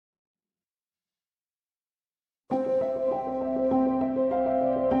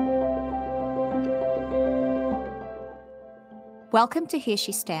Welcome to Here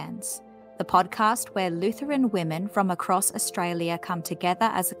She Stands, the podcast where Lutheran women from across Australia come together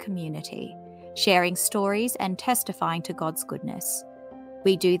as a community, sharing stories and testifying to God's goodness.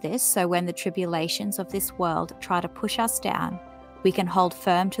 We do this so when the tribulations of this world try to push us down, we can hold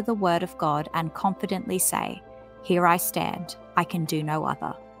firm to the word of God and confidently say, "Here I stand, I can do no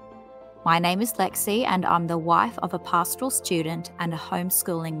other." My name is Lexi and I'm the wife of a pastoral student and a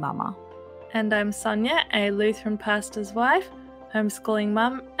homeschooling mama. And I'm Sonia, a Lutheran pastor's wife, homeschooling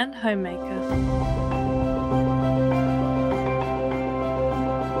mum and homemaker.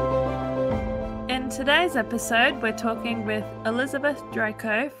 In today's episode, we're talking with Elisabeth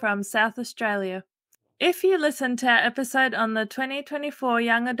Dreckow from South Australia. If you listened to our episode on the 2024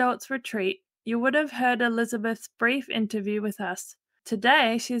 Young Adults Retreat, you would have heard Elisabeth's brief interview with us.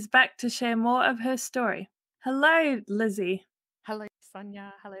 Today, she's back to share more of her story. Hello, Lizzie. Hello,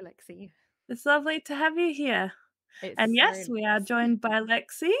 Sonia. Hello, Lexi. It's lovely to have you here. And yes, we are joined by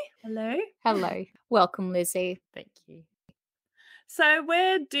Lexi. Hello. Hello. Welcome, Lizzie. Thank you. So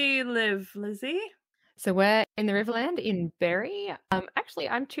where do you live, Lizzie? So we're in the Riverland in Berry. Actually,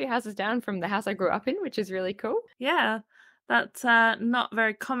 I'm 2 houses down from the house I grew up in, which is really cool. Yeah, that's not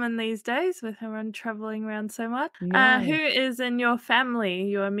very common these days with everyone travelling around so much. No. Who is in your family,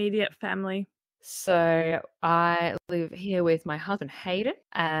 your immediate family? So I live here with my husband, Hayden,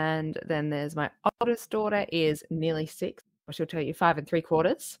 and then there's my oldest daughter is nearly 6. Well, she'll tell you 5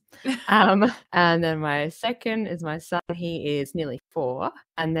 3/4. And then my second is my son. He is nearly 4.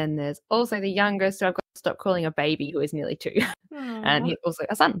 And then there's also the youngest, who I've got to stop calling a baby, who is nearly 2. And he's also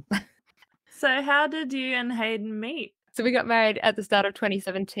a son. So how did you and Hayden meet? So we got married at the start of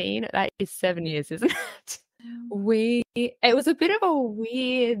 2017. That is 7 years, isn't it? It was a bit of a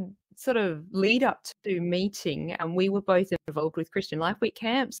weird sort of lead up to meeting, and we were both involved with Christian Life Week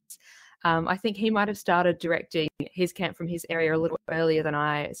camps. I think he might have started directing his camp from his area a little earlier than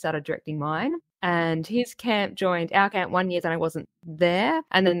I started directing mine. And his camp joined our camp 1 year, then I wasn't there.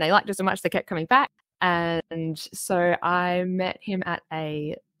 And then they liked us so much they kept coming back. And so I met him at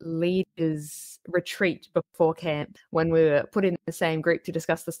a leaders retreat before camp when we were put in the same group to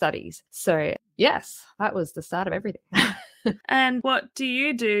discuss the studies. So yes, that was the start of everything. And what do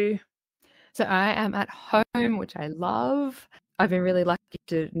you do? So I am at home, which I love. I've been really lucky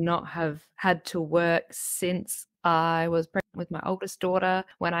to not have had to work since I was pregnant with my oldest daughter,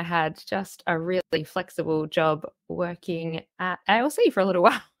 when I had just a really flexible job working at ALC for a little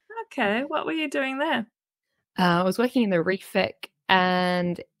while. Okay, what were you doing there? I was working in the refec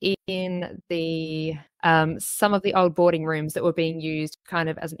and in the some of the old boarding rooms that were being used kind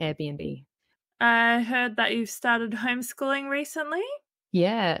of as an Airbnb. I heard that you've started homeschooling recently.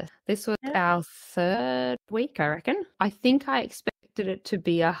 Yeah, this was our 3rd week, I reckon. I think I expected it to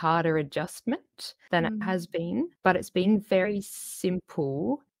be a harder adjustment than it has been, but it's been very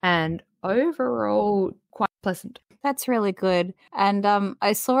simple and overall quite pleasant. That's really good. And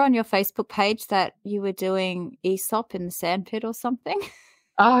I saw on your Facebook page that you were doing Aesop in the sandpit or something.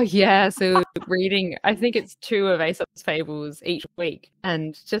 Oh, yeah. So reading, I think it's 2 of Aesop's fables each week,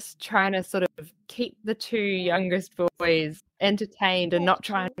 and just trying to sort of keep the 2 youngest boys entertained and not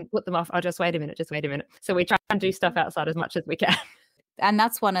try and put them off. Oh, just wait a minute. So we try and do stuff outside as much as we can. And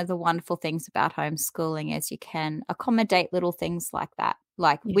that's one of the wonderful things about homeschooling, is you can accommodate little things like that,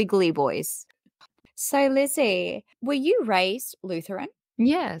 like wiggly boys. So Lizzie, were you raised Lutheran?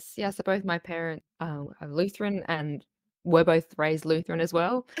 Yes. So both my parents are Lutheran and we're both raised Lutheran as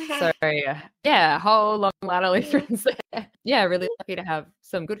well. So a whole long line of Lutherans there. Yeah, really lucky to have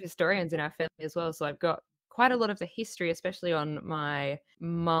some good historians in our family as well. So I've got quite a lot of the history, especially on my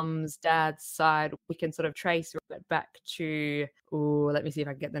mum's dad's side. We can sort of trace it back to, let me see if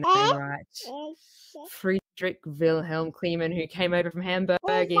I can get the name right. Friedrich Wilhelm Kleemann, who came over from Hamburg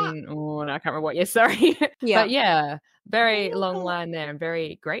in, I can't remember what year, sorry. Yeah. But yeah, very long line there. I'm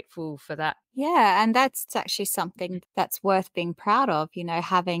very grateful for that. Yeah, and that's actually something that's worth being proud of,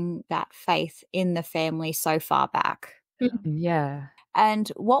 having that faith in the family so far back. Yeah. And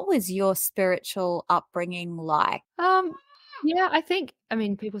what was your spiritual upbringing like? Yeah,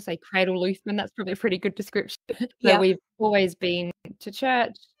 people say cradle Lutheran. That's probably a pretty good description. Yeah. We've always been to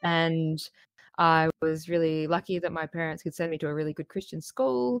church, and I was really lucky that my parents could send me to a really good Christian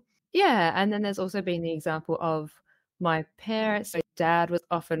school. Yeah, and then there's also been the example of my parents. So dad was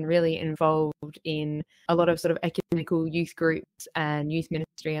often really involved in a lot of sort of ecumenical youth groups and youth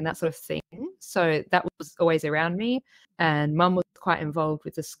ministry and that sort of thing. So that was always around me. And mum was quite involved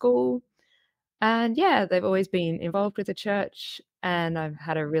with the school. And yeah, they've always been involved with the church. And I've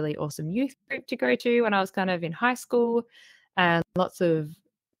had a really awesome youth group to go to when I was kind of in high school, and lots of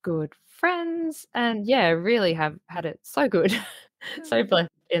good friends, and really have had it so good. So blessed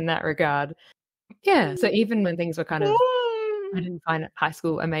in that regard. Yeah, so even when things were kind of, I didn't find high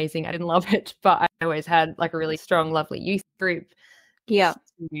school amazing, I didn't love it, but I always had like a really strong, lovely youth group. Yeah.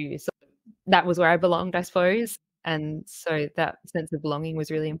 So that was where I belonged, I suppose. And so that sense of belonging was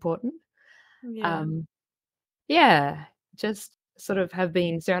really important. Just sort of have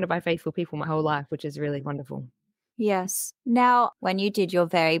been surrounded by faithful people my whole life, which is really wonderful. Yes. Now, when you did your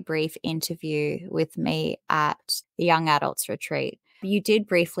very brief interview with me at the Young Adults Retreat, you did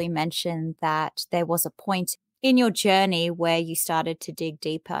briefly mention that there was a point in your journey where you started to dig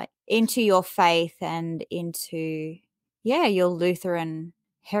deeper into your faith and into, your Lutheran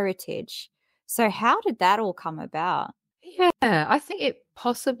heritage. So how did that all come about? Yeah, I think it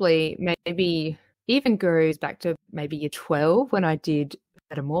possibly maybe even goes back to maybe year 12 when I did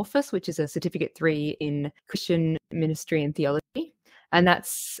Metamorphosis, which is a Certificate 3 in Christian Ministry and Theology. And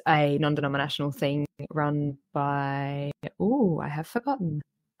that's a non-denominational thing run by, I have forgotten.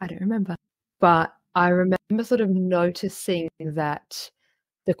 I don't remember. But I remember sort of noticing that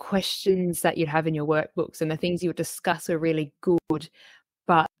the questions that you'd have in your workbooks and the things you would discuss are really good,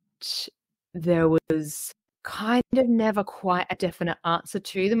 but there was kind of never quite a definite answer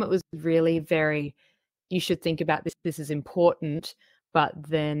to them. It was really very, you should think about this is important, but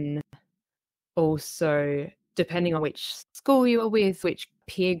then also depending on which school you were with, which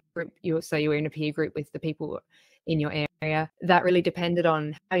peer group you were in a peer group with the people in your area, that really depended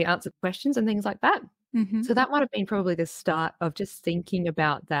on how you answered questions and things like that. Mm-hmm. So that might have been probably the start of just thinking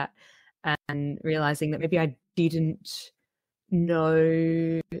about that and realizing that maybe I didn't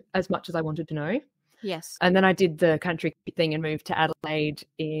know as much as I wanted to know. Yes. And then I did the country thing and moved to Adelaide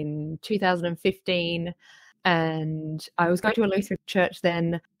in 2015. And I was going to a Lutheran church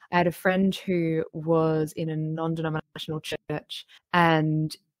then. I had a friend who was in a non-denominational church,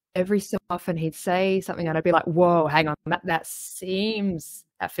 and every so often he'd say something and I'd be like, whoa, hang on, that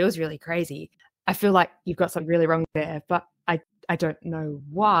feels really crazy. I feel like you've got something really wrong there, but I don't know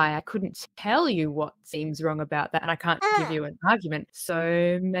why. I couldn't tell you what seems wrong about that, and I can't give you an argument.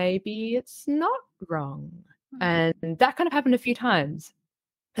 So maybe it's not wrong. And that kind of happened a few times.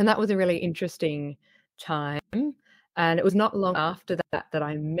 And that was a really interesting time. And it was not long after that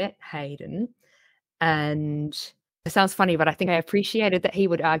I met Hayden. And it sounds funny, but I think I appreciated that he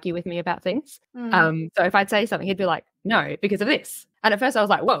would argue with me about things. So if I'd say something, he'd be like, no, because of this. And at first I was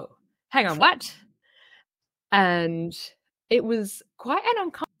like, whoa, hang on, what? And it was quite an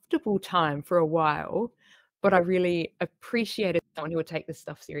uncomfortable time for a while, but I really appreciated someone who would take this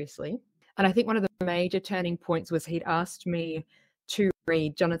stuff seriously. And I think one of the major turning points was he'd asked me to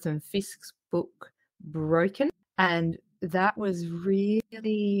read Jonathan Fisk's book, Broken. And that was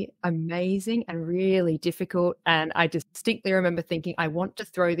really amazing and really difficult. And I distinctly remember thinking, I want to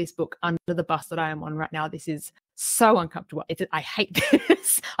throw this book under the bus that I am on right now. This is so uncomfortable. I hate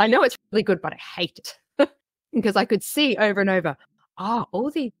this. I know it's really good, but I hate it. Because I could see over and over,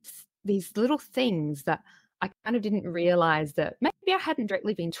 all these little things that I kind of didn't realize that maybe I hadn't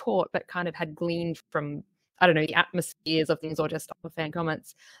directly been taught, but kind of had gleaned from, I don't know, the atmospheres of things or just off of fan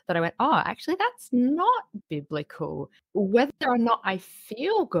comments, that I went, actually, that's not biblical. Whether or not I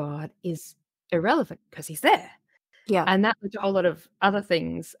feel God is irrelevant because he's there. Yeah. And that was a whole lot of other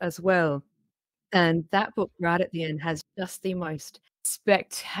things as well. And that book right at the end has just the most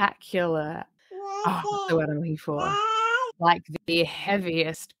spectacular, what's the word I'm looking for? Like the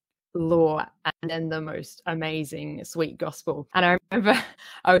heaviest law and then the most amazing sweet gospel. And I remember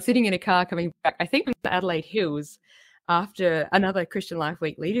I was sitting in a car coming back, I think from the Adelaide Hills, after another Christian Life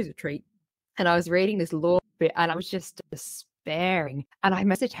Week Leaders Retreat, and I was reading this law bit and I was just despairing. And I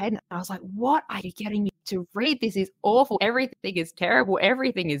messaged Hayden and I was like, what are you getting me to read? This is awful. Everything is terrible.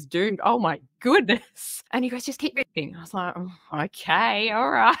 Everything is doomed. Oh my goodness. And he goes, just keep reading. I was like, okay,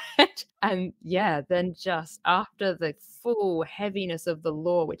 all right. And then just after the full heaviness of the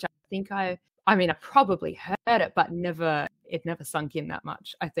law, which I think I probably heard it, but it never sunk in that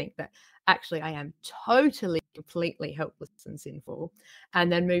much. I think that actually I am totally, completely helpless and sinful.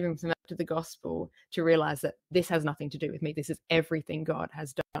 And then moving from that to the gospel to realize that this has nothing to do with me. This is everything God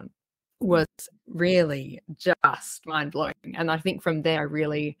has done, was really just mind-blowing. And I think from there I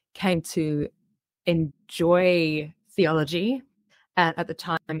really came to enjoy theology. And at the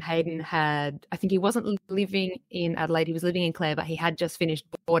time, Hayden I think he wasn't living in Adelaide, he was living in Clare, but he had just finished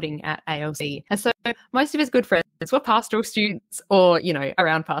boarding at ALC. And so most of his good friends were pastoral students or,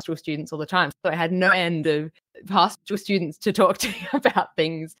 around pastoral students all the time. So I had no end of pastoral students to talk to about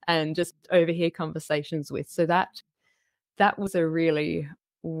things and just overhear conversations with. So that was a really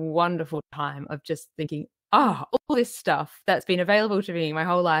wonderful time of just thinking, all this stuff that's been available to me my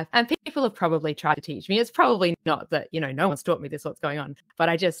whole life. And people have probably tried to teach me. It's probably not that, no one's taught me this, what's going on, but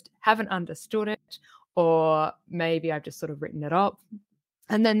I just haven't understood it, or maybe I've just sort of written it up.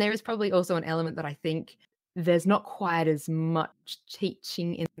 And then there is probably also an element that I think there's not quite as much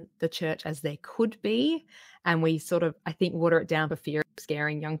teaching in the church as there could be. And we sort of, I think, water it down for fear of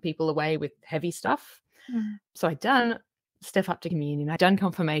scaring young people away with heavy stuff. So I'd done step up to communion, I'd done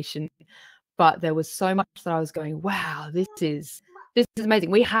confirmation, but there was so much that I was going, wow, this is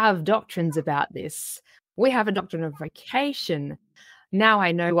amazing. We have doctrines about this. We have a doctrine of vocation. Now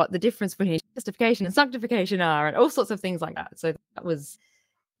I know what the difference between justification and sanctification are, and all sorts of things like that. So that was,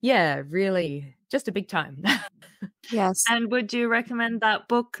 really just a big time. Yes. And would you recommend that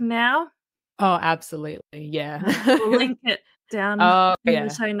book now? Oh, absolutely. Yeah. We'll link it down in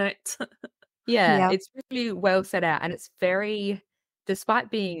the show notes. It's really well set out, and it's very,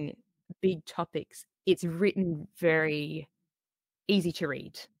 despite being big topics, it's written very easy to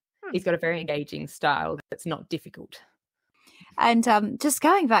read. He's got a very engaging style that's not difficult. And just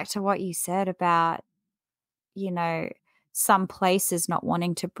going back to what you said about, some places not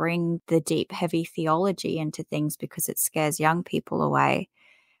wanting to bring the deep, heavy theology into things because it scares young people away.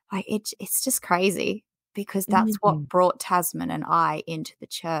 It's just crazy, because that's what brought Tasman and I into the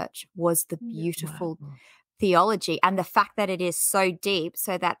church, was the beautiful theology, and the fact that it is so deep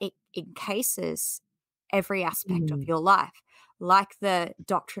so that it encases every aspect of your life, like the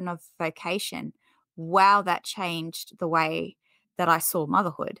doctrine of vocation. Wow, that changed the way that I saw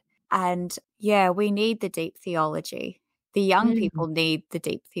motherhood. And we need the deep theology. The young people need the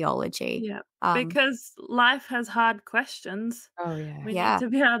deep theology. Yeah, because life has hard questions. Oh, yeah. We need to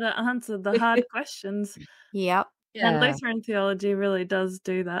be able to answer the hard questions. Yep. Yeah. And Lutheran theology really does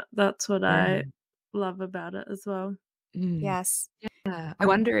do that. That's what I love about it as well. Yes. Yeah. I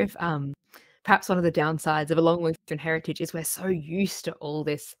wonder if perhaps one of the downsides of a long Lutheran heritage is we're so used to all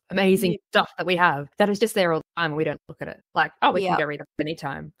this amazing stuff that we have that is just there all the time and we don't look at it. Like, we can go read it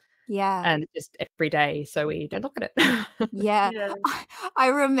anytime. Yeah. And just every day, so we don't look at it. Yeah. I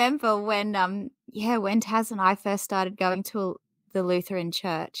remember when Taz and I first started going to the Lutheran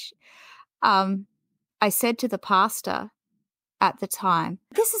church, I said to the pastor at the time,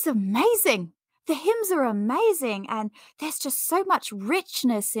 "This is amazing. The hymns are amazing, and there's just so much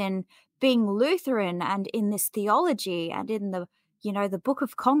richness in being Lutheran and in this theology and in the the Book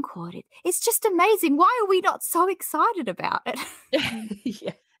of Concord. It's just amazing. Why are we not so excited about it?"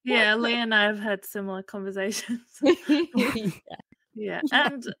 Yeah, Lee and I have had similar conversations.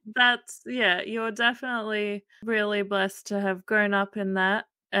 And that's, you're definitely really blessed to have grown up in that,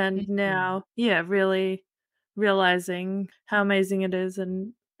 and now, really realizing how amazing it is.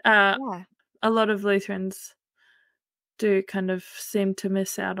 And a lot of Lutherans do kind of seem to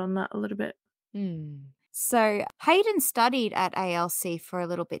miss out on that a little bit. So Hayden studied at ALC for a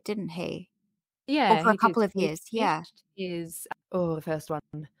little bit, didn't he? Yeah. Or for a couple of years. Is the first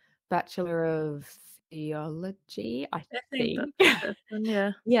one, Bachelor of Theology, I think. That's the first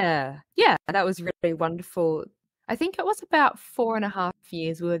one, Yeah, that was really wonderful. I think it was about 4.5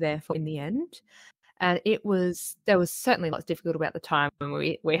 years we were there for in the end. And there was certainly lots difficult about the time when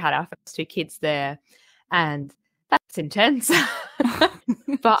we had our first 2 kids there. And that's intense.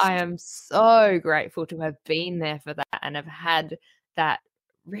 But I am so grateful to have been there for that and have had that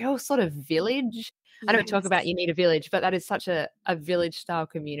real sort of village. I don't talk about you need a village, but that is such a village style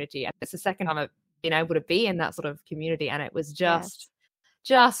community. And it's the second time I've been able to be in that sort of community. And it was just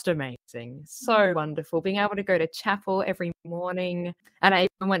amazing. So wonderful. Being able to go to chapel every morning. And I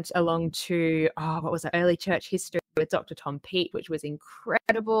even went along to, early church history with Dr. Tom Pete, which was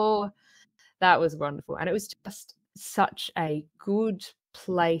incredible. That was wonderful. And it was just such a good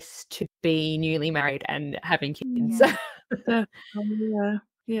place to be newly married and having kids.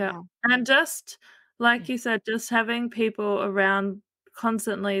 Yeah. And just like you said, just having people around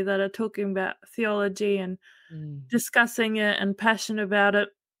constantly that are talking about theology and discussing it and passionate about it,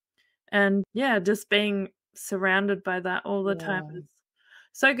 and just being surrounded by that all the time is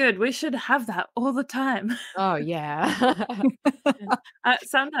so good. We should have that all the time. Oh yeah.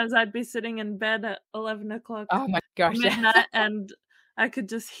 Sometimes I'd be sitting in bed at 11 o'clock oh my gosh, midnight and I could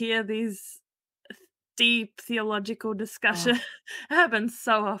just hear these deep theological discussion. It happens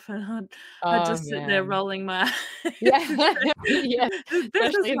so often. I'd just sit there rolling my eyes. This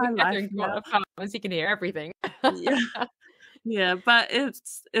is my life now. You can hear everything. But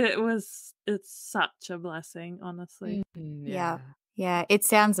it's such a blessing, honestly. Yeah, it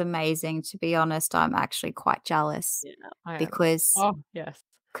sounds amazing. To be honest, I'm actually quite jealous because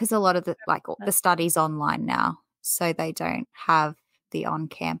a lot of the study's online now, so they don't have the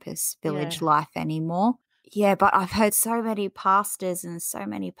on-campus village life anymore. Yeah, but I've heard so many pastors and so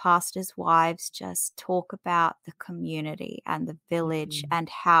many pastors' wives just talk about the community and the village and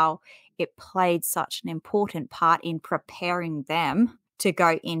how it played such an important part in preparing them to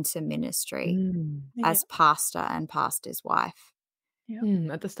go into ministry as pastor and pastor's wife.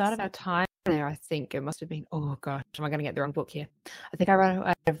 At the start of our time there, I think it must have been, oh gosh, am I going to get the wrong book here? I think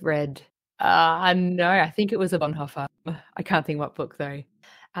I've read, no, I think it was a Bonhoeffer. I can't think what book though.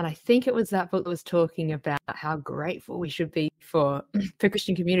 And I think it was that book that was talking about how grateful we should be for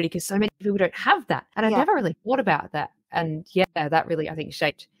Christian community, because so many people don't have that. And I never really thought about that. And that really, I think,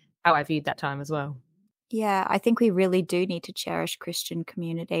 shaped how I viewed that time as well. Yeah, I think we really do need to cherish Christian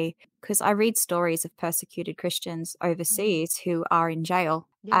community, because I read stories of persecuted Christians overseas who are in jail.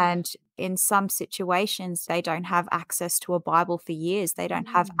 And in some situations, they don't have access to a Bible for years. They don't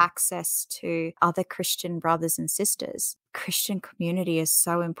have access to other Christian brothers and sisters. Christian community is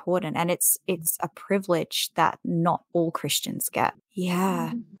so important, and it's a privilege that not all Christians get.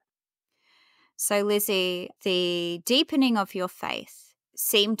 Yeah. So, Lizzie, the deepening of your faith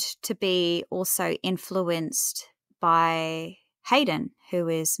seemed to be also influenced by Hayden, who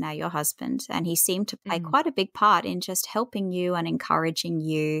is now your husband, and he seemed to play quite a big part in just helping you and encouraging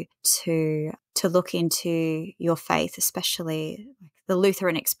you to look into your faith, especially the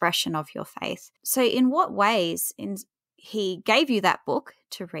Lutheran expression of your faith. So in what ways he gave you that book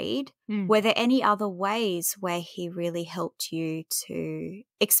to read? Were there any other ways where he really helped you to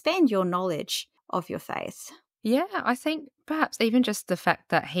expand your knowledge of your faith? Yeah, I think perhaps even just the fact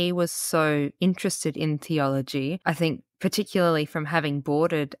that he was so interested in theology, I think particularly from having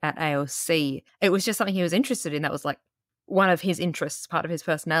boarded at ALC, it was just something he was interested in. That was like one of his interests, part of his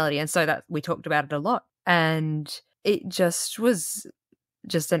personality. And so that we talked about it a lot. And it just was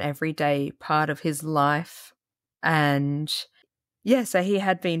just an everyday part of his life. And yeah, so he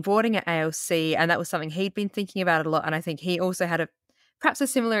had been boarding at ALC, and that was something he'd been thinking about a lot. And I think he also had perhaps a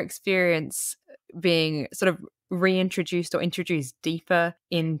similar experience being sort of reintroduced or introduced deeper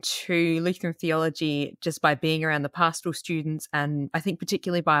into Lutheran theology just by being around the pastoral students, and I think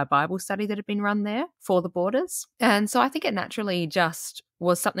particularly by a Bible study that had been run there for the boarders. And so I think it naturally just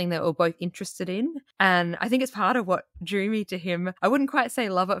was something that we're both interested in. And I think it's part of what drew me to him. I wouldn't quite say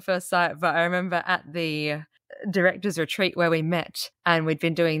love at first sight, but I remember at the director's retreat where we met, and we'd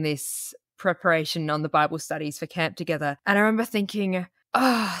been doing this preparation on the Bible studies for camp together. And I remember thinking,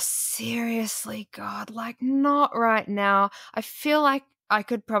 oh, seriously, God, like not right now. I feel like I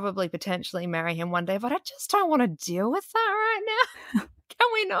could probably potentially marry him one day, but I just don't want to deal with that right now. Can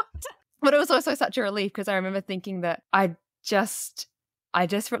we not? But it was also such a relief, because I remember thinking that I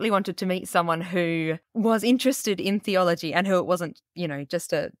desperately wanted to meet someone who was interested in theology and who it wasn't,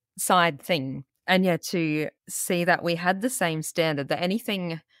 just a side thing. And yeah, to see that we had the same standard, that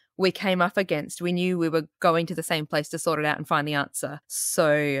anything we came up against, we knew we were going to the same place to sort it out and find the answer.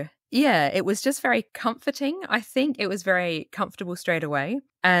 So yeah, it was just very comforting. I think it was very comfortable straight away.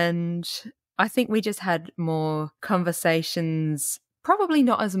 And I think we just had more conversations, probably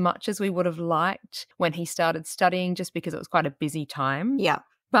not as much as we would have liked when he started studying, just because it was quite a busy time. Yeah.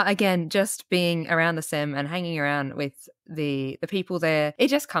 But again, just being around the SEM and hanging around with the people there, it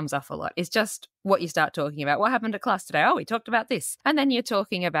just comes up a lot. It's just what you start talking about. What happened to class today? Oh, we talked about this. And then you're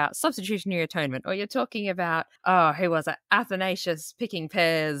talking about substitutionary atonement, or you're talking about, who was it? Athanasius picking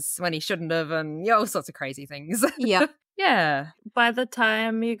pears when he shouldn't have, and all sorts of crazy things. Yeah. Yeah. By the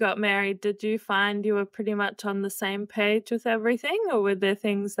time you got married, did you find you were pretty much on the same page with everything, or were there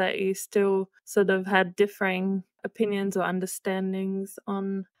things that you still sort of had differing opinions or understandings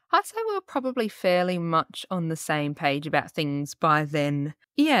on? I'd say we were probably fairly much on the same page about things by then.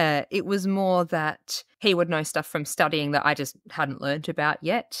 Yeah, it was more that he would know stuff from studying that I just hadn't learnt about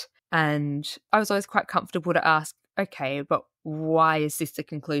yet. And I was always quite comfortable to ask, okay, but why is this the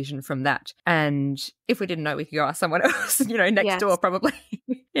conclusion from that? And if we didn't know, we could go ask someone else, next door probably.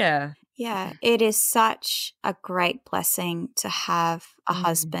 Yeah. Yeah, it is such a great blessing to have a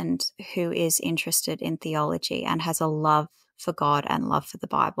husband who is interested in theology and has a love for God and love for the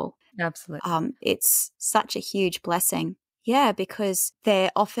Bible. Absolutely. It's such a huge blessing. Yeah, because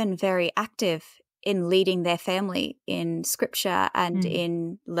they're often very active in leading their family in scripture and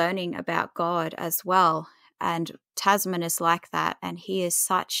in learning about God as well. And Tasman is like that, and he is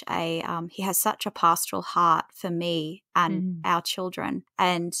such a he has such a pastoral heart for me and our children.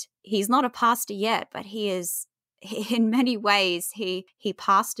 And he's not a pastor yet, but he is, in many ways, he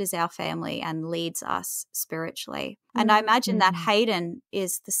pastors our family and leads us spiritually. And I imagine that Hayden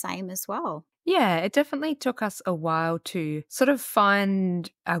is the same as well. Yeah, it definitely took us a while to sort of find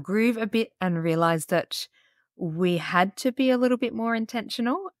our groove a bit and realize that we had to be a little bit more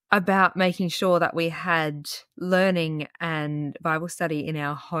intentional about making sure that we had learning and Bible study in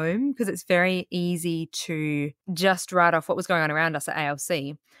our home, because it's very easy to just write off what was going on around us at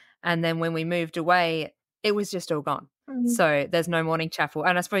ALC. And then when we moved away, it was just all gone. So there's no morning chapel.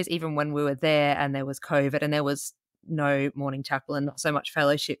 And I suppose even when we were there and there was COVID and there was no morning chapel and not so much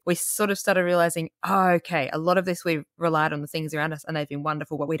fellowship, we sort of started realizing, oh, okay, a lot of this we've relied on the things around us and they've been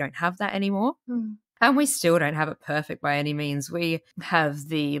wonderful, but we don't have that anymore. And we still don't have it perfect by any means. We have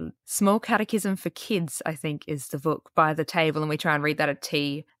the Small Catechism for Kids, I think is the book, by the table, and we try and read that at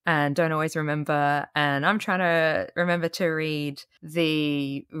tea and don't always remember. And I'm trying to remember to read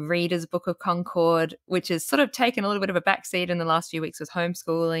the Reader's Book of Concord, which has sort of taken a little bit of a backseat in the last few weeks with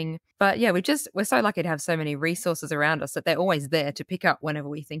homeschooling. But yeah, we're so lucky to have so many resources around us that they're always there to pick up whenever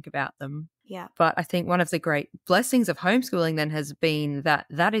we think about them. Yeah. But I think one of the great blessings of homeschooling then has been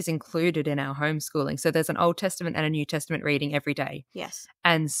that is included in our homeschooling. So there's an Old Testament and a New Testament reading every day. Yes.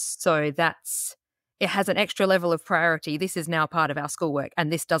 And so it has an extra level of priority. This is now part of our schoolwork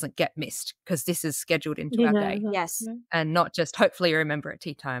and this doesn't get missed because this is scheduled into our day. Yes. And not just hopefully remember at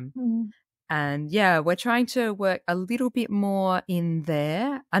tea time. And yeah, we're trying to work a little bit more in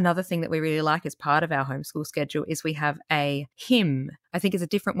there. Another thing that we really like as part of our homeschool schedule is we have a hymn. I think it's a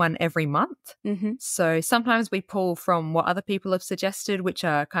different one every month. So sometimes we pull from what other people have suggested, which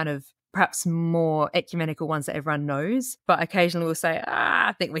are kind of perhaps more ecumenical ones that everyone knows. But occasionally we'll say,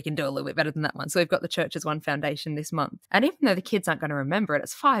 I think we can do a little bit better than that one. So we've got the Church's One Foundation this month. And even though the kids aren't going to remember it,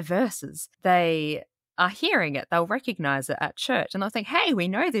 it's 5 verses. They are hearing it, they'll recognize it at church and they'll think, hey, we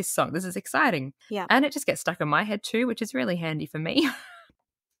know this song, this is exciting. Yeah. And it just gets stuck in my head too, which is really handy for me.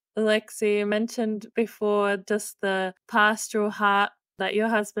 Lexi, you mentioned before just the pastoral heart that your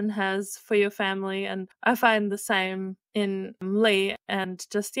husband has for your family, and I find the same in Lee, and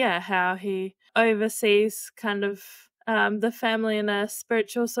just how he oversees kind of the family in a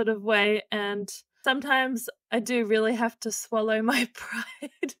spiritual sort of way. And sometimes I do really have to swallow my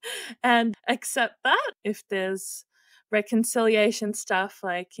pride and accept that if there's reconciliation stuff,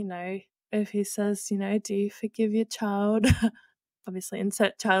 like, if he says, do you forgive your child? Obviously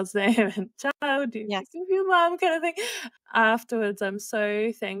insert child's name and child, do you forgive your mom, kind of thing. Afterwards, I'm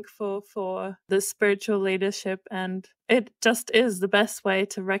so thankful for the spiritual leadership, and it just is the best way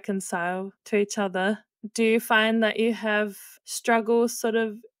to reconcile to each other. Do you find that you have struggles sort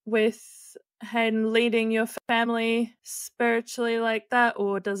of with Hayden leading your family spiritually like that,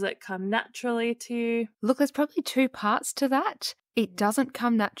 or does it come naturally to you? Look, there's probably 2 parts to that. It doesn't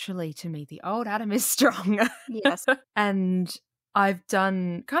come naturally to me. The old Adam is strong. Yes. And I've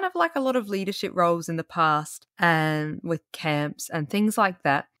done kind of like a lot of leadership roles in the past and with camps and things like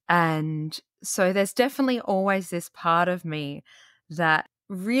that. And so there's definitely always this part of me that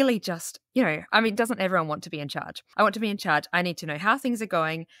really just, doesn't everyone want to be in charge? I want to be in charge. I need to know how things are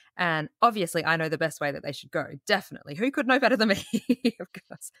going. And obviously I know the best way that they should go. Definitely. Who could know better than me? Of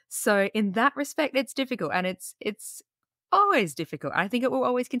course. So in that respect, it's difficult, and it's always difficult. I think it will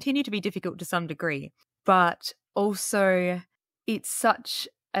always continue to be difficult to some degree, but also it's such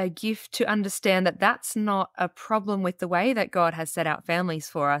a gift to understand that that's not a problem with the way that God has set out families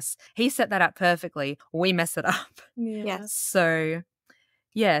for us. He set that up perfectly. We mess it up. Yes. So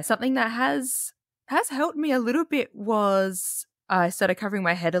something that has helped me a little bit was I started covering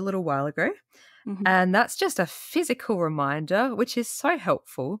my head a little while ago. And that's just a physical reminder, which is so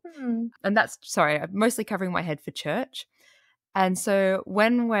helpful. And I'm mostly covering my head for church. And so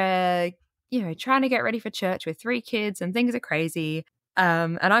when we're, trying to get ready for church with 3 kids and things are crazy,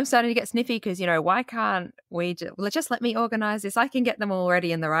 and I'm starting to get sniffy because, why can't we just let me organize this? I can get them all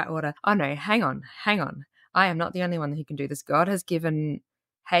ready in the right order. Oh no, hang on. I am not the only one who can do this. God has given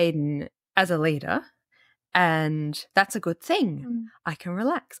Hayden as a leader, and that's a good thing. I can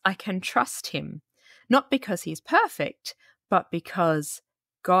relax. I can trust him, not because he's perfect, but because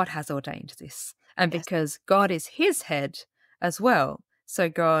God has ordained this, and because God is his head as well. So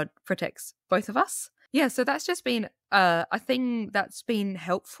God protects both of us. Yeah, so that's just been a thing that's been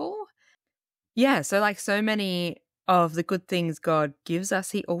helpful. Yeah, so like so many of the good things God gives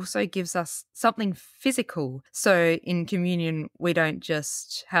us, he also gives us something physical. So in communion, we don't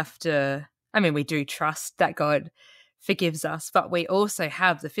just have to, we do trust that God forgives us, but we also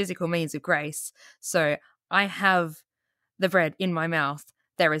have the physical means of grace. So I have the bread in my mouth.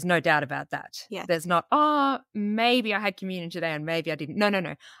 There is no doubt about that. Yeah. There's not, maybe I had communion today and maybe I didn't.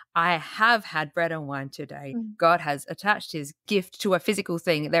 No. I have had bread and wine today. God has attached his gift to a physical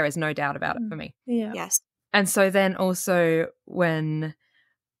thing. There is no doubt about it for me. Yeah. Yes. And so then also when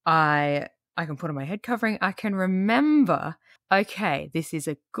I can put on my head covering, I can remember, okay, this is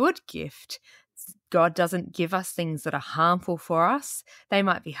a good gift. God doesn't give us things that are harmful for us. They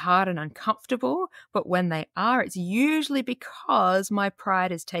might be hard and uncomfortable, but when they are, it's usually because my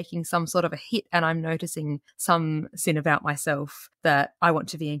pride is taking some sort of a hit and I'm noticing some sin about myself that I want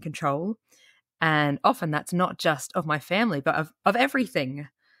to be in control. And often that's not just of my family, but of everything.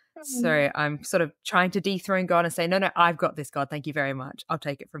 So I'm sort of trying to dethrone God and say, no, I've got this, God. Thank you very much. I'll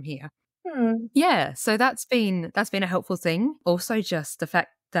take it from here. Yeah, so that's been a helpful thing. Also just the fact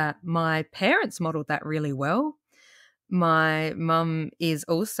that my parents modeled that really well. My mum is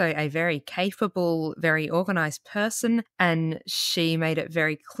also a very capable, very organized person, and she made it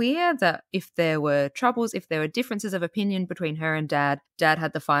very clear that if there were troubles, if there were differences of opinion between her and Dad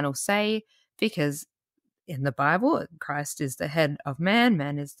had the final say, because in the Bible, Christ is the head of man,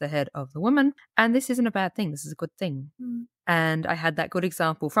 man is the head of the woman, and this isn't a bad thing, this is a good thing. And I had that good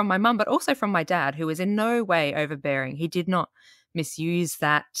example from my mum, but also from my dad, who was in no way overbearing. He did not misuse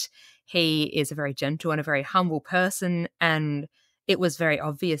that. He is a very gentle and a very humble person, and it was very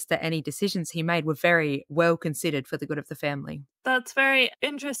obvious that any decisions he made were very well considered for the good of the family. That's very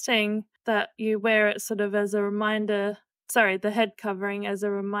interesting that you wear it sort of as a reminder, the head covering as a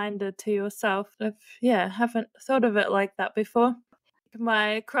reminder to yourself of, haven't thought of it like that before.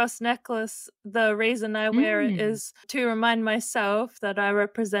 My cross necklace, the reason I wear it is to remind myself that I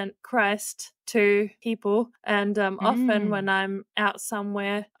represent Christ to people. And often when I'm out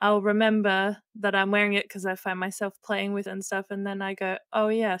somewhere, I'll remember that I'm wearing it because I find myself playing with it and stuff. And then I go, oh,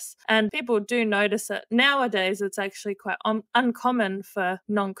 yes. And people do notice it. Nowadays, it's actually quite uncommon for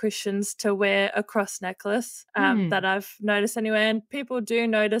non-Christians to wear a cross necklace that I've noticed anyway. And people do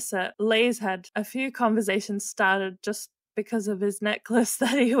notice it. Lee's had a few conversations started just because of his necklace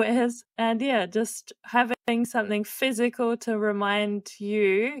that he wears. And just having something physical to remind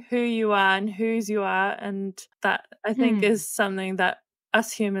you who you are and whose you are, and that I think is something that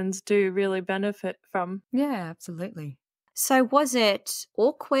us humans do really benefit from. Yeah, absolutely. So was it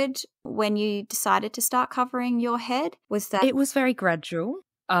awkward when you decided to start covering your head? It was very gradual.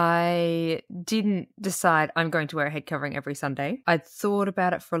 I didn't decide I'm going to wear a head covering every Sunday. I'd thought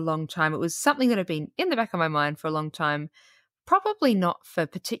about it for a long time. It was something that had been in the back of my mind for a long time, probably not for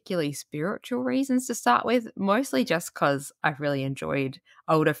particularly spiritual reasons to start with, mostly just because I've really enjoyed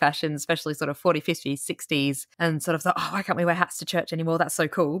older fashions, especially sort of 40s, 50s, 60s, and sort of thought, why can't we wear hats to church anymore? That's so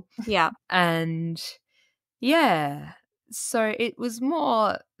cool. Yeah. And so it was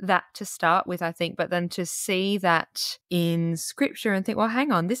more that to start with, I think, but then to see that in scripture and think, well,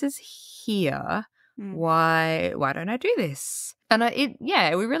 hang on, this is here. Why don't I do this? And it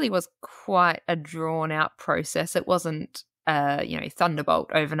really was quite a drawn out process. It wasn't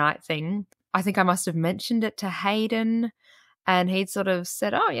thunderbolt overnight thing. I think I must have mentioned it to Hayden, and he'd sort of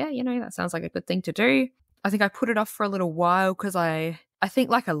said, oh yeah, that sounds like a good thing to do. I think I put it off for a little while because I think,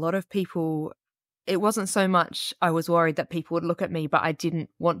 like a lot of people, it wasn't so much I was worried that people would look at me, but I didn't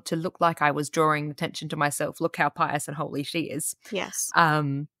want to look like I was drawing attention to myself. Look how pious and holy she is. Yes.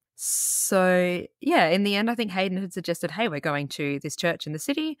 So in the end, I think Hayden had suggested, hey, we're going to this church in the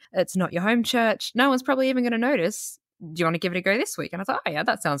city. It's not your home church. No one's probably even going to notice. Do you want to give it a go this week? And I thought, oh yeah,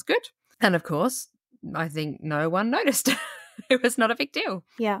 that sounds good. And of course, I think no one noticed. It was not a big deal.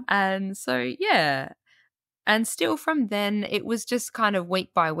 Yeah. And so, and still from then, it was just kind of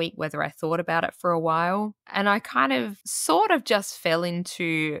week by week whether I thought about it for a while. And I kind of sort of just fell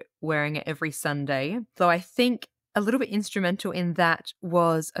into wearing it every Sunday. Though I think a little bit instrumental in that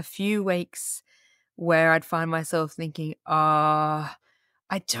was a few weeks where I'd find myself thinking,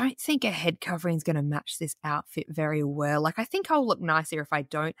 I don't think a head covering is going to match this outfit very well. Like, I think I'll look nicer if I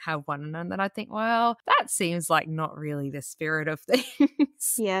don't have one. And then I think, well, that seems like not really the spirit of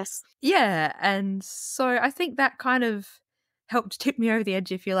things. Yes. Yeah. And so I think that kind of helped tip me over the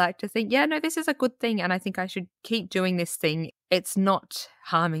edge, if you like, to think, no, this is a good thing. And I think I should keep doing this thing. It's not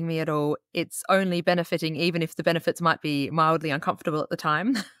harming me at all. It's only benefiting, even if the benefits might be mildly uncomfortable at the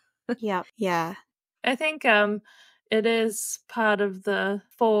time. Yeah. Yeah. I think it is part of the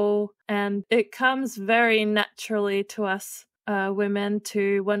fall, and it comes very naturally to us women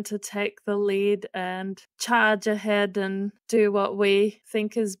to want to take the lead and charge ahead and do what we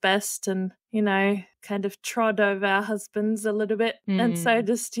think is best, and, kind of trod over our husbands a little bit. And so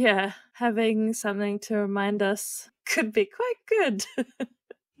just, having something to remind us could be quite good.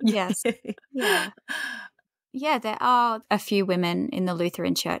 Yes. Yeah. Yeah, there are a few women in the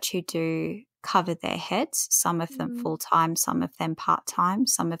Lutheran Church who do cover their heads, some of them full-time, some of them part-time,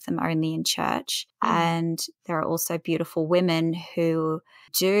 some of them only in church. And there are also beautiful women who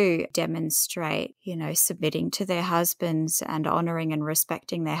do demonstrate, submitting to their husbands and honouring and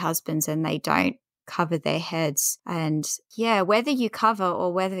respecting their husbands, and they don't cover their heads. And yeah, whether you cover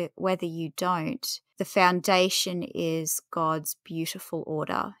or whether you don't, the foundation is God's beautiful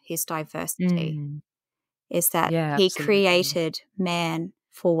order, his diversity, is that he created man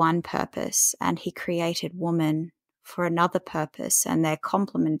for one purpose and he created woman for another purpose, and they're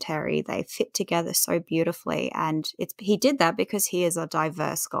complementary. They fit together so beautifully, and he did that because he is a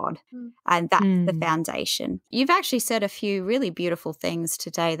diverse God, and that's the foundation. You've actually said a few really beautiful things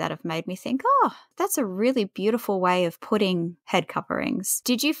today that have made me think, oh, that's a really beautiful way of putting head coverings.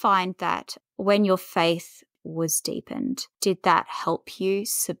 Did you find that when your faith was deepened, did that help you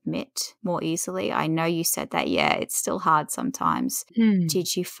submit more easily? I know you said that, yeah, it's still hard sometimes.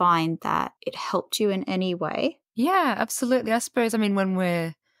 Did you find that it helped you in any way? Yeah, absolutely. I suppose, I mean, when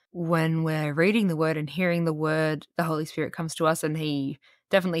we're reading the word and hearing the word, the Holy Spirit comes to us and he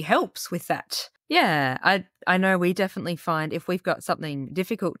definitely helps with that. Yeah, I know we definitely find if we've got something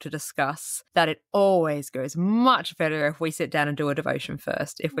difficult to discuss that it always goes much better if we sit down and do a devotion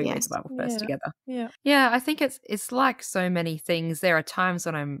first, if we read the Bible first together. Yeah, I think it's like so many things. There are times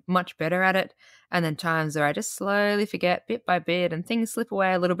when I'm much better at it, and then times where I just slowly forget bit by bit and things slip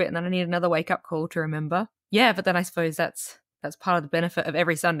away a little bit, and then I need another wake-up call to remember. Yeah, but then I suppose that's part of the benefit of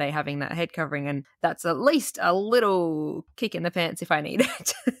every Sunday having that head covering, and that's at least a little kick in the pants if I need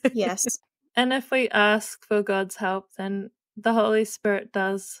it. Yes. And if we ask for God's help, then the Holy Spirit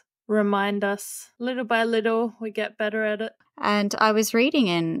does remind us little by little. We get better at it. And I was reading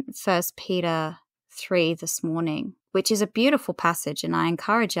in 1 Peter 3 this morning, which is a beautiful passage, and I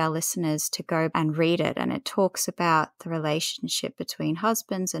encourage our listeners to go and read it. And it talks about the relationship between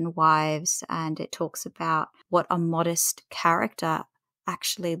husbands and wives, and it talks about what a modest character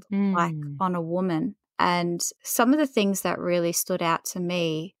actually looks like on a woman. And some of the things that really stood out to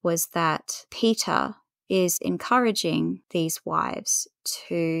me was that Peter is encouraging these wives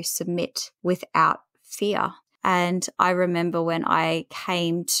to submit without fear. And I remember when I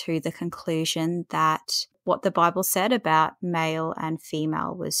came to the conclusion that what the Bible said about male and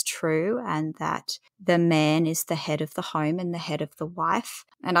female was true, and that the man is the head of the home and the head of the wife.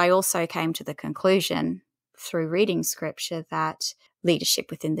 And I also came to the conclusion through reading scripture that leadership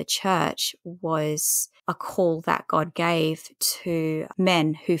within the church was a call that God gave to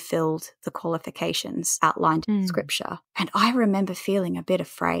men who filled the qualifications outlined in scripture. And I remember feeling a bit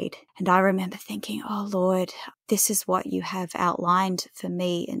afraid. And I remember thinking, oh Lord, this is what you have outlined for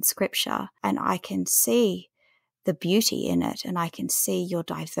me in scripture. And I can see the beauty in it, and I can see your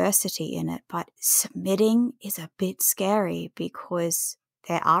diversity in it. But submitting is a bit scary because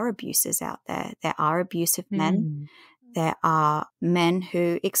there are abuses out there. There are abusive men. There are men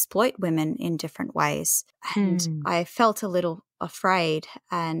who exploit women in different ways. And I felt a little afraid.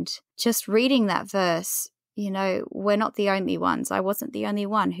 And just reading that verse, you know, we're not the only ones. I wasn't the only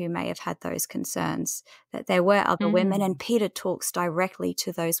one who may have had those concerns, that there were other women. And Peter talks directly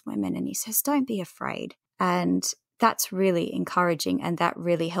to those women and he says, don't be afraid. And that's really encouraging, and that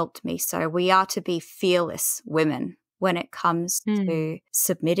really helped me. So we are to be fearless women when it comes to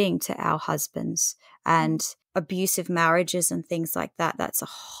submitting to our husbands. And abusive marriages and things like that, that's a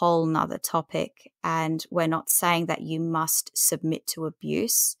whole nother topic. And we're not saying that you must submit to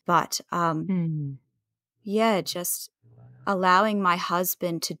abuse, but just allowing my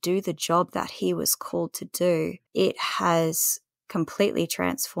husband to do the job that he was called to do, it has completely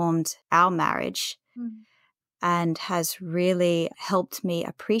transformed our marriage and has really helped me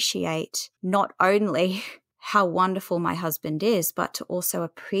appreciate not only how wonderful my husband is, but to also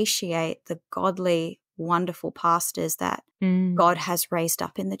appreciate the godly, wonderful pastors that God has raised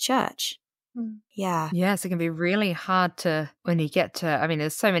up in the church. Yeah. Yes, it can be really hard to, when you get to, I mean,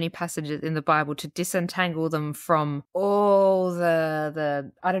 there's so many passages in the Bible, to disentangle them from all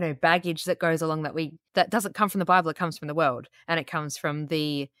the I don't know, baggage that goes along that doesn't come from the Bible, it comes from the world. And it comes from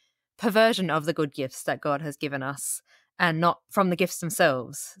the perversion of the good gifts that God has given us, and not from the gifts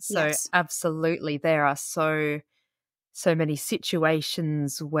themselves. So absolutely, there are so many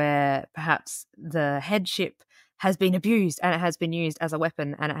situations where perhaps the headship has been abused and it has been used as a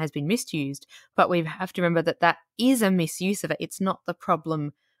weapon and it has been misused. But we have to remember that is a misuse of it. It's not the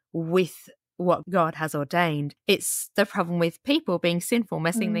problem with what God has ordained. It's the problem with people being sinful,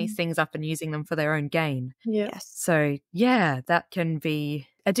 messing these things up and using them for their own gain. Yes. So, yeah, that can be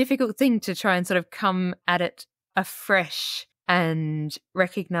a difficult thing to try and sort of come at it afresh and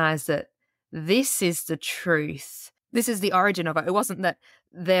recognize that this is the truth. This is the origin of it. It wasn't that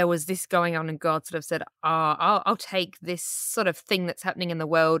there was this going on and God sort of said, I'll take this sort of thing that's happening in the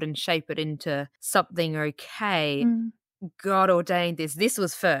world and shape it into something okay. God ordained this. This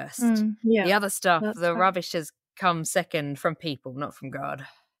was first. The other stuff, the rubbish has come second from people, not from God.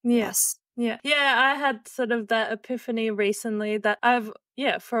 Yes. Yeah. Yeah, I had sort of that epiphany recently that I've,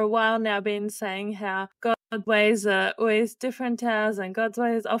 for a while now been saying how God's ways are always different to ours, and God's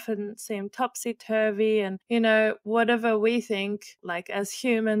ways often seem topsy-turvy, and, whatever we think, like as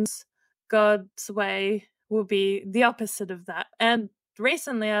humans, God's way will be the opposite of that. And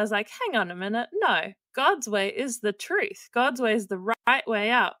recently I was like, hang on a minute, no, God's way is the truth. God's way is the right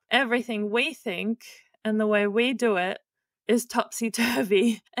way up. Everything we think and the way we do it is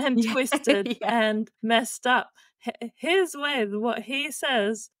topsy-turvy and twisted and messed up. His way, what he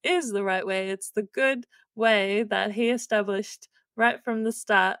says, is the right way. It's the good way that he established right from the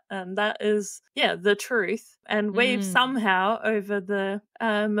start, and that is, the truth. And we've somehow, over the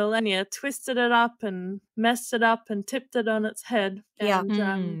millennia, twisted it up and messed it up and tipped it on its head.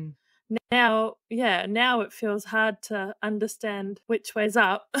 And now it feels hard to understand which way's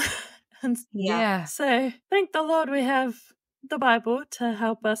up. So thank the Lord we have the Bible to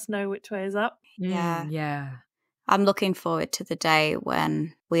help us know which way is up. I'm looking forward to the day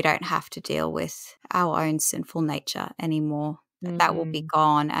when we don't have to deal with our own sinful nature anymore. That will be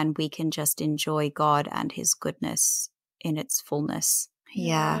gone, and we can just enjoy God and his goodness in its fullness.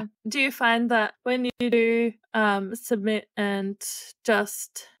 Yeah. Do you find that when you do submit and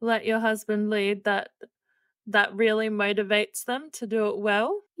just let your husband lead, that really motivates them to do it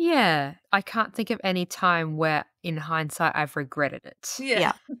well? Yeah. I can't think of any time where in hindsight I've regretted it.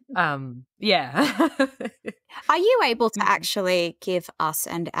 Yeah. Are you able to actually give us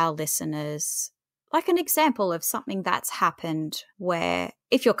and our listeners like an example of something that's happened where,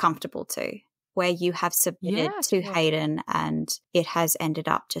 if you're comfortable to, where you have submitted to Hayden and it has ended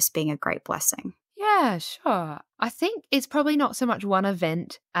up just being a great blessing? Yeah, sure. I think it's probably not so much one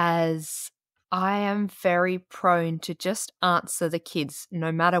event as I am very prone to just answer the kids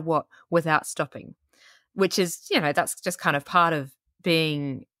no matter what without stopping, which is, that's just kind of part of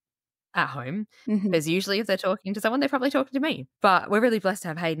being at home, because usually if they're talking to someone, they're probably talking to me. But we're really blessed to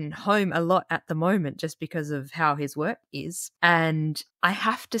have Hayden home a lot at the moment just because of how his work is. And I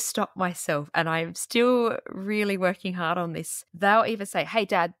have to stop myself, and I'm still really working hard on this. They'll either say, hey,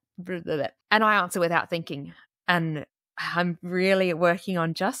 Dad, blah, blah, blah, and I answer without thinking. And I'm really working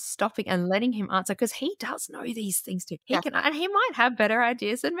on just stopping and letting him answer, because he does know these things too. He can, and he might have better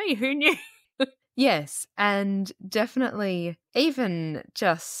ideas than me. Who knew? Yes, and definitely even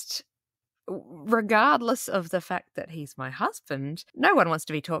just regardless of the fact that he's my husband, no one wants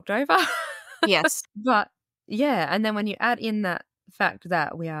to be talked over. Yes. But and then when you add in that fact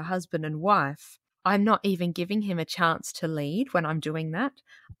that we are husband and wife, I'm not even giving him a chance to lead when I'm doing that.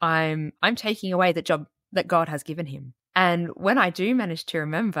 I'm taking away the job that God has given him. And when I do manage to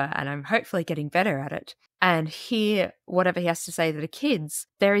remember, and I'm hopefully getting better at it, and hear whatever he has to say to the kids,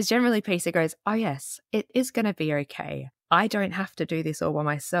 there is generally peace that goes, oh yes, it is going to be okay. I don't have to do this all by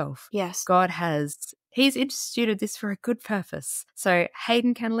myself. Yes. God he's instituted this for a good purpose. So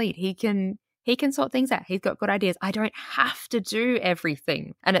Hayden can lead. He can sort things out. He's got good ideas. I don't have to do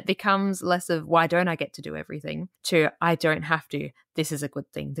everything. And it becomes less of, why don't I get to do everything, to, I don't have to. This is a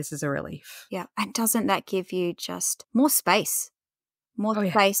good thing. This is a relief. Yeah. And doesn't that give you just more space?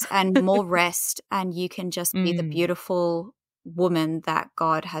 Space and more rest, and you can just be the beautiful woman that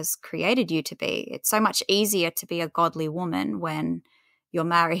God has created you to be. It's so much easier to be a godly woman when you're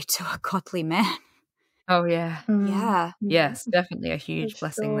married to a godly man. Oh, yeah. Yeah. Yes, definitely a huge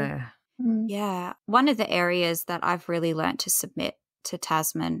blessing there. Yeah. One of the areas that I've really learned to submit to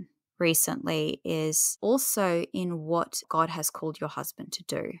Tasman recently is also in what God has called your husband to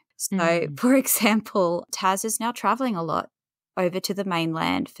do. So, for example, Taz is now traveling a lot over to the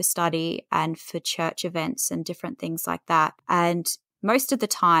mainland for study and for church events and different things like that. And most of the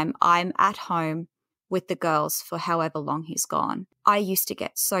time I'm at home with the girls for however long he's gone. I used to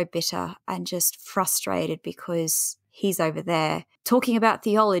get so bitter and just frustrated because he's over there talking about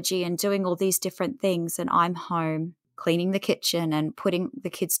theology and doing all these different things, and I'm home cleaning the kitchen and putting the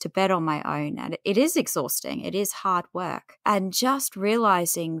kids to bed on my own. And it is exhausting. It is hard work. And just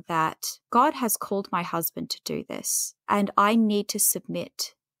realizing that God has called my husband to do this, and I need to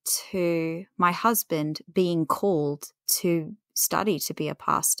submit to my husband being called to study to be a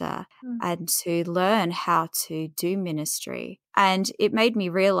pastor and to learn how to do ministry. And it made me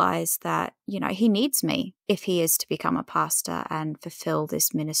realize that, he needs me if he is to become a pastor and fulfill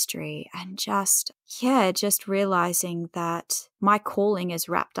this ministry. And just realizing that my calling is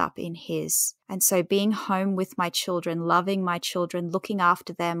wrapped up in his. And so being home with my children, loving my children, looking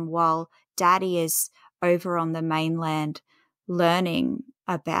after them while Daddy is over on the mainland learning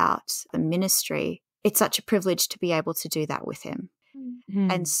about the ministry, it's such a privilege to be able to do that with him.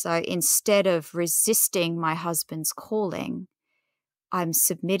 And so instead of resisting my husband's calling, I'm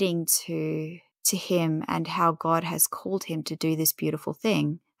submitting to him and how God has called him to do this beautiful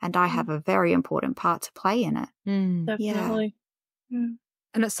thing. And I have a very important part to play in it. Definitely. Yeah.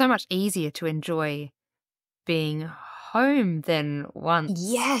 And it's so much easier to enjoy being home than once.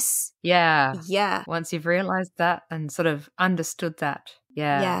 Yes. Yeah. Yeah. Once you've realized that and sort of understood that.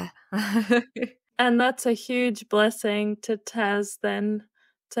 Yeah. And that's a huge blessing to Taz then,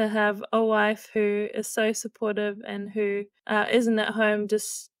 to have a wife who is so supportive and who isn't at home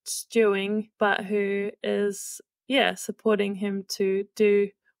just stewing, but who is, supporting him to do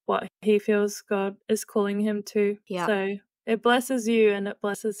what he feels God is calling him to. Yeah. So it blesses you and it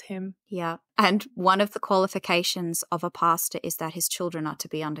blesses him. Yeah. And one of the qualifications of a pastor is that his children are to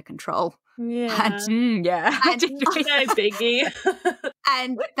be under control. Yeah. And, no biggie.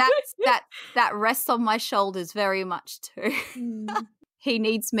 And that rests on my shoulders very much too. He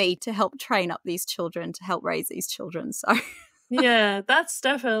needs me to help train up these children, to help raise these children. So yeah, that's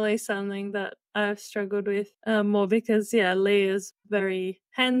definitely something that I've struggled with more because, Lee is very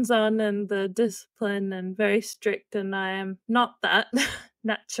hands-on and the discipline and very strict, and I am not that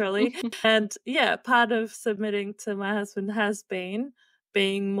naturally. And part of submitting to my husband has been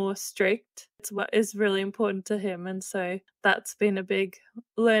being more strict. It's what is really important to him. And so that's been a big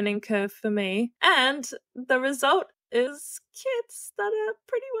learning curve for me. And the result is kids that are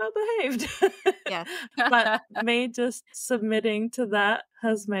pretty well behaved. Yeah. But me just submitting to that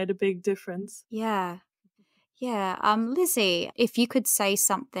has made a big difference. Yeah. Lizzie, if you could say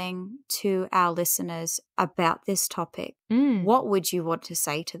something to our listeners about this topic, what would you want to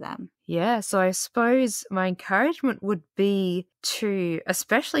say to them? Yeah, so I suppose my encouragement would be to,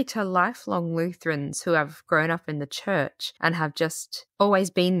 especially to lifelong Lutherans who have grown up in the church and have just always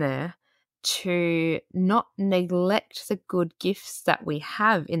been there, to not neglect the good gifts that we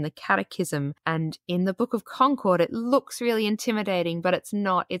have in the Catechism and in the Book of Concord. It looks really intimidating, but it's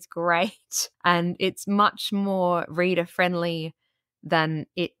not. It's great. And it's much more reader-friendly than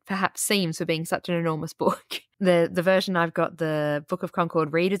it perhaps seems for being such an enormous book. The version I've got, the Book of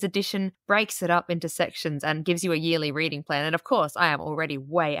Concord Reader's Edition, breaks it up into sections and gives you a yearly reading plan. And of course, I am already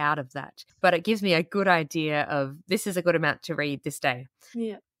way out of that. But it gives me a good idea of this is a good amount to read this day.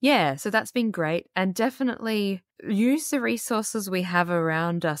 Yeah, so that's been great. And definitely use the resources we have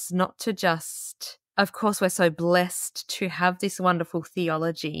around us, not to just, of course, we're so blessed to have this wonderful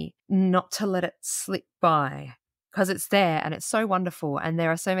theology, not to let it slip by, because it's there and it's so wonderful. And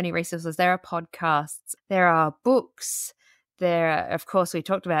there are so many resources. There are podcasts, there are books. There, of course, we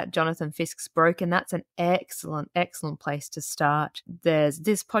talked about Jonathan Fisk's Broken. That's an excellent, excellent place to start. This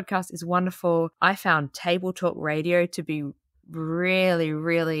podcast is wonderful. I found Table Talk Radio to be really,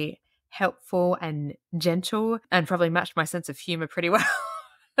 really helpful and gentle, and probably matched my sense of humor pretty well.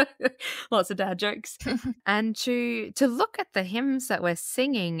 Lots of dad jokes. And to look at the hymns that we're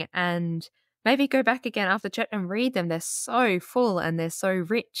singing and maybe go back again after church and read them. They're so full and they're so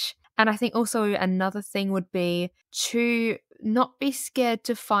rich. And I think also another thing would be to not be scared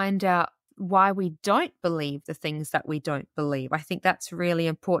to find out why we don't believe the things that we don't believe. I think that's really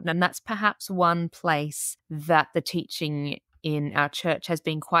important. And that's perhaps one place that the teaching in our church has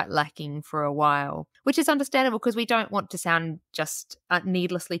been quite lacking for a while, which is understandable because we don't want to sound just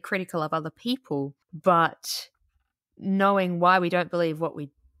needlessly critical of other people. But knowing why we don't believe what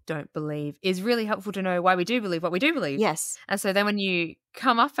we don't believe is really helpful to know why we do believe what we do believe. Yes. And so then when you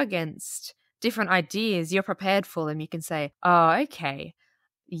come up against different ideas, you're prepared for them. You can say, oh, okay,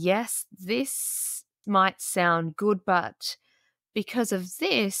 yes, this might sound good, but because of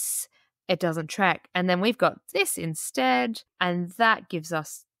this, it doesn't track. And then we've got this instead, and that gives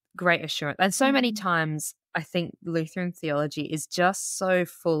us great assurance. And so many times, I think Lutheran theology is just so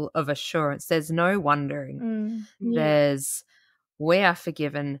full of assurance. There's no wondering. There's, we are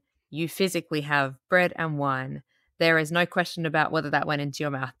forgiven. You physically have bread and wine. There is no question about whether that went into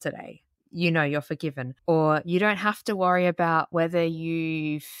your mouth today. You know you're forgiven. Or you don't have to worry about whether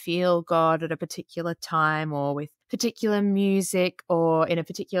you feel God at a particular time or with particular music or in a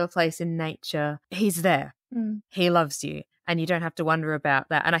particular place in nature. He's there. He loves you. And you don't have to wonder about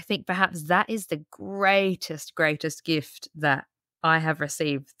that. And I think perhaps that is the greatest greatest gift that I have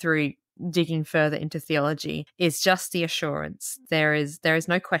received through digging further into theology, is just the assurance. There is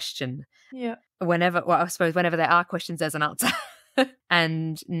no question. Yeah. Whenever there are questions, there's an answer.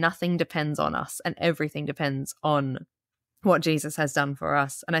 And nothing depends on us, and everything depends on what Jesus has done for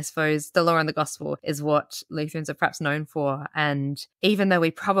us. And I suppose the law and the gospel is what Lutherans are perhaps known for. And even though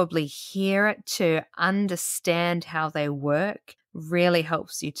we probably hear it, to understand how they work really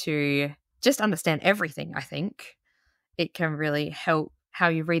helps you to just understand everything, I think. It can really help how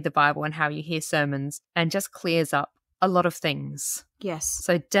you read the Bible and how you hear sermons, and just clears up a lot of things. Yes.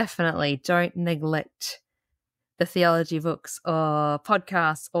 So definitely don't neglect the theology books or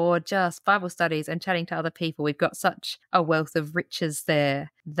podcasts or just Bible studies and chatting to other people. We've got such a wealth of riches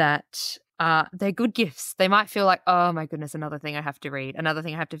there that they're good gifts. They might feel like, oh my goodness, another thing I have to read, another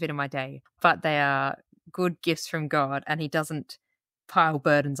thing I have to fit in my day. But they are good gifts from God, and he doesn't pile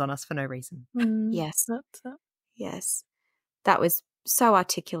burdens on us for no reason. Yes. That's it. Yes. That was so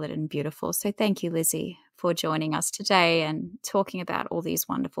articulate and beautiful. So thank you, Lizzie, for joining us today and talking about all these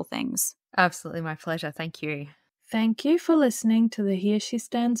wonderful things. Absolutely, my pleasure. Thank you. Thank you for listening to the Here She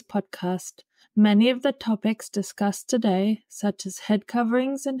Stands podcast. Many of the topics discussed today, such as head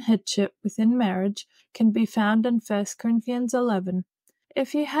coverings and headship within marriage, can be found in 1 Corinthians 11.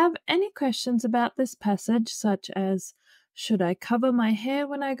 If you have any questions about this passage, such as, should I cover my hair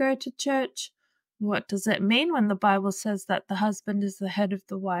when I go to church? What does it mean when the Bible says that the husband is the head of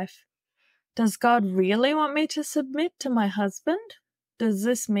the wife? Does God really want me to submit to my husband? Does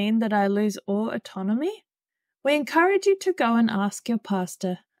this mean that I lose all autonomy? We encourage you to go and ask your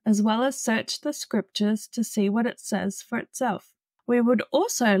pastor, as well as search the scriptures to see what it says for itself. We would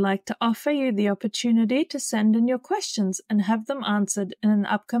also like to offer you the opportunity to send in your questions and have them answered in an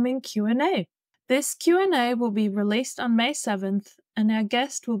upcoming Q&A. This Q&A will be released on May 7th, and our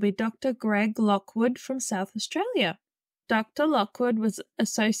guest will be Dr. Greg Lockwood from South Australia. Dr. Lockwood was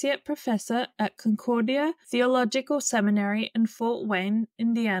Associate Professor at Concordia Theological Seminary in Fort Wayne,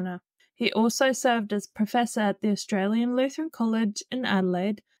 Indiana. He also served as professor at the Australian Lutheran College in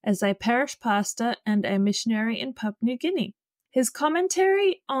Adelaide, as a parish pastor and a missionary in Papua New Guinea. His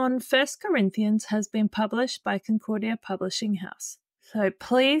commentary on 1 Corinthians has been published by Concordia Publishing House. So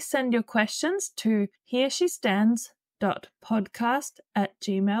please send your questions to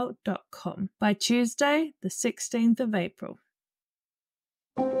hereshestands.podcast@gmail.com by Tuesday, the 16th of April.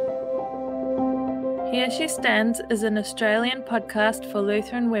 Here She Stands is an Australian podcast for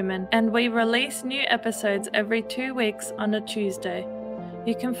Lutheran women, and we release new episodes every 2 weeks on a Tuesday.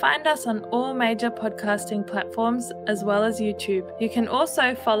 You can find us on all major podcasting platforms as well as YouTube. You can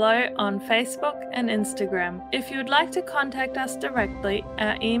also follow on Facebook and Instagram. If you would like to contact us directly,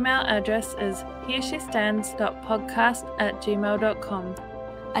 our email address is hereshestands.podcast@gmail.com.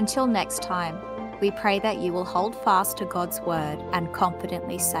 Until next time, we pray that you will hold fast to God's word and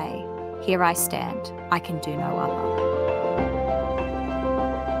confidently say, "Here I stand, I can do no other."